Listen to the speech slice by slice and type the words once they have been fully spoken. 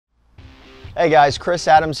Hey guys, Chris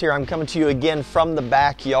Adams here. I'm coming to you again from the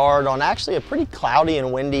backyard on actually a pretty cloudy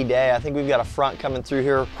and windy day. I think we've got a front coming through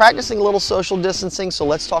here. Practicing a little social distancing, so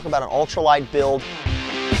let's talk about an ultralight build.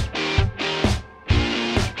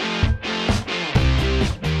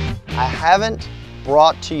 I haven't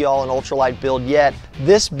brought to y'all an ultralight build yet.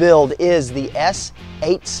 This build is the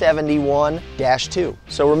S871-2.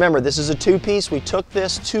 So remember, this is a two-piece. We took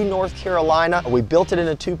this to North Carolina. We built it in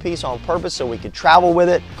a two-piece on purpose so we could travel with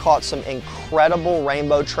it. Caught some incredible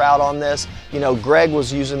rainbow trout on this. You know, Greg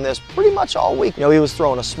was using this pretty much all week. You know, he was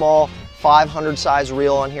throwing a small 500 size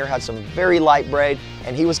reel on here, had some very light braid,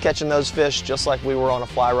 and he was catching those fish just like we were on a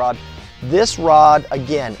fly rod. This rod,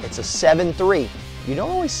 again, it's a 7.3. You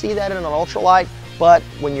don't always see that in an ultralight, but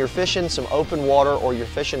when you're fishing some open water or you're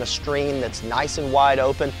fishing a stream that's nice and wide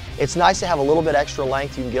open, it's nice to have a little bit extra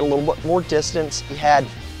length. You can get a little bit more distance. We had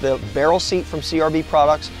the barrel seat from CRB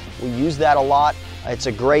Products. We use that a lot. It's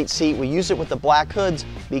a great seat. We use it with the black hoods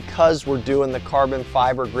because we're doing the carbon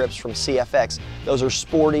fiber grips from CFX. Those are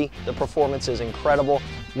sporty. The performance is incredible.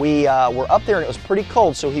 We were up there and it was pretty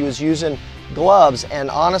cold, so he was using gloves,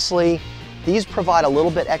 and honestly, these provide a little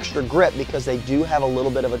bit extra grip because they do have a little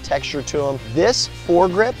bit of a texture to them. This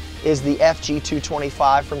foregrip is the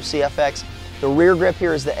FG225 from CFX. The rear grip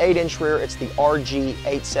here is the 8-inch rear. It's the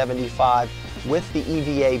RG875 with the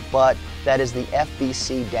EVA butt. That is the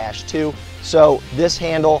FBC-2. So this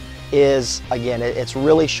handle is, again, it's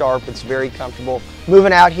really sharp. It's very comfortable.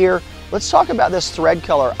 Moving out here, let's talk about this thread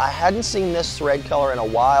color. I hadn't seen this thread color in a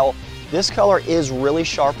while. This color is really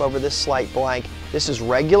sharp over this slight blank. This is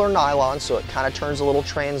regular nylon, so it kind of turns a little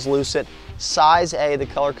translucent. Size A, the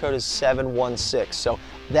color code is 716. So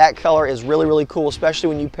that color is really, really cool, especially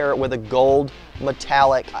when you pair it with a gold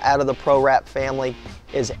metallic out of the Pro Wrap family.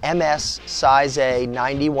 Is MS size A,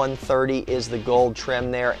 9130 is the gold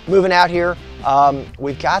trim there. Moving out here,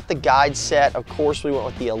 we've got the guide set. Of course, we went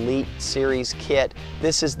with the Elite Series kit.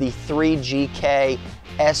 This is the 3GK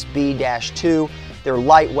SB-2. They're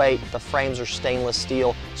lightweight, the frames are stainless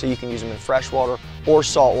steel, so you can use them in freshwater or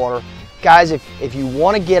saltwater. Guys, if you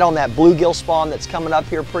want to get on that bluegill spawn that's coming up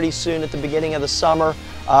here pretty soon at the beginning of the summer,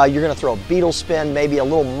 you're going to throw a beetle spin, maybe a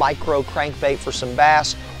little micro crankbait for some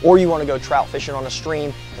bass, or you want to go trout fishing on a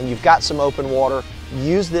stream and you've got some open water,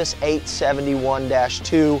 use this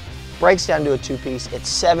 871-2. Breaks down to a two-piece.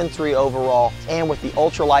 It's 7.3 overall, and with the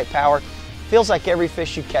ultralight power, feels like every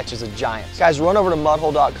fish you catch is a giant. Guys, run over to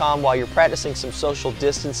mudhole.com while you're practicing some social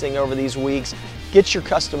distancing over these weeks. Get your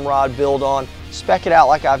custom rod build on, spec it out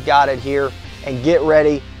like I've got it here, and get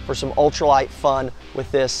ready for some ultralight fun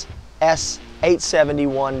with this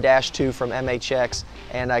S871-2 from MHX.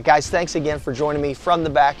 And guys, thanks again for joining me from the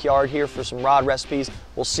backyard here for some rod recipes.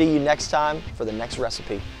 We'll see you next time for the next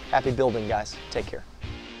recipe. Happy building, guys. Take care.